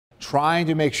trying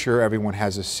to make sure everyone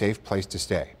has a safe place to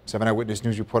stay. 7 Eyewitness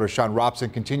News reporter Sean Robson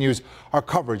continues our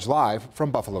coverage live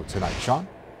from Buffalo tonight. Sean?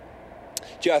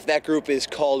 Jeff, that group is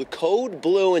called Code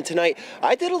Blue, and tonight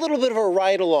I did a little bit of a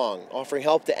ride-along, offering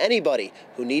help to anybody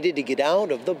who needed to get out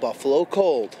of the Buffalo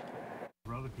cold.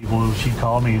 For other people, she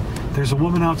called me. There's a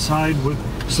woman outside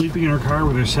sleeping in her car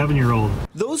with her 7-year-old.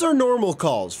 Those are normal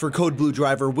calls for Code Blue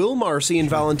driver Will Marcy and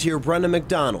volunteer Brenna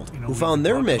McDonald, who found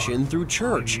their mission through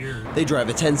church. They drive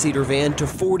a 10-seater van to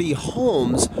 40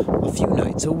 homes a few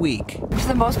nights a week. For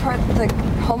the most part, the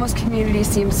homeless community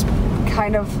seems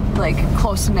kind of like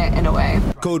close-knit in a way.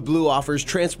 Code Blue offers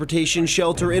transportation,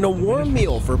 shelter, and a warm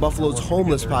meal for Buffalo's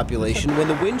homeless population when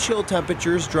the wind chill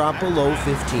temperatures drop below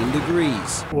 15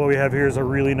 degrees. What we have here is a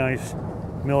really nice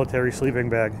military sleeping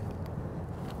bag.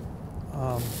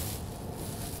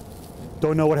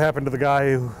 Don't know what happened to the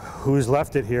guy who's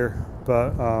left it here,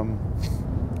 but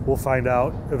we'll find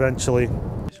out eventually.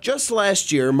 Just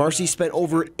last year, Marcy spent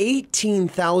over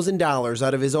 $18,000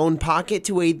 out of his own pocket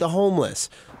to aid the homeless.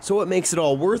 So what makes it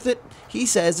all worth it? He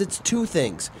says it's two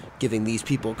things: giving these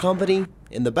people company,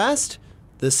 and the best,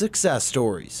 the success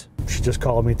stories. She just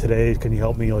called me today. Can you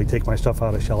help me take my stuff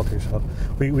out of shelter? So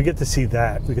we get to see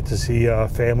that. We get to see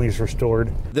families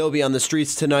restored. They'll be on the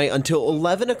streets tonight until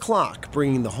 11 o'clock,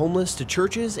 bringing the homeless to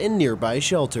churches and nearby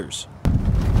shelters.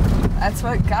 That's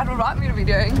what God would want me to be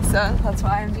doing, so that's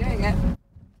why I'm doing it.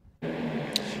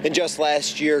 And just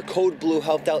last year, Code Blue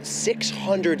helped out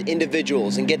 600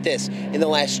 individuals. And get this, in the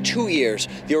last 2 years,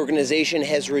 the organization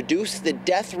has reduced the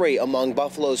death rate among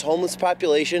Buffalo's homeless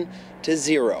population to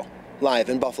 0. Live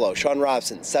in Buffalo, Sean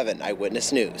Robson, 7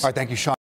 Eyewitness News. All right, thank you, Sean.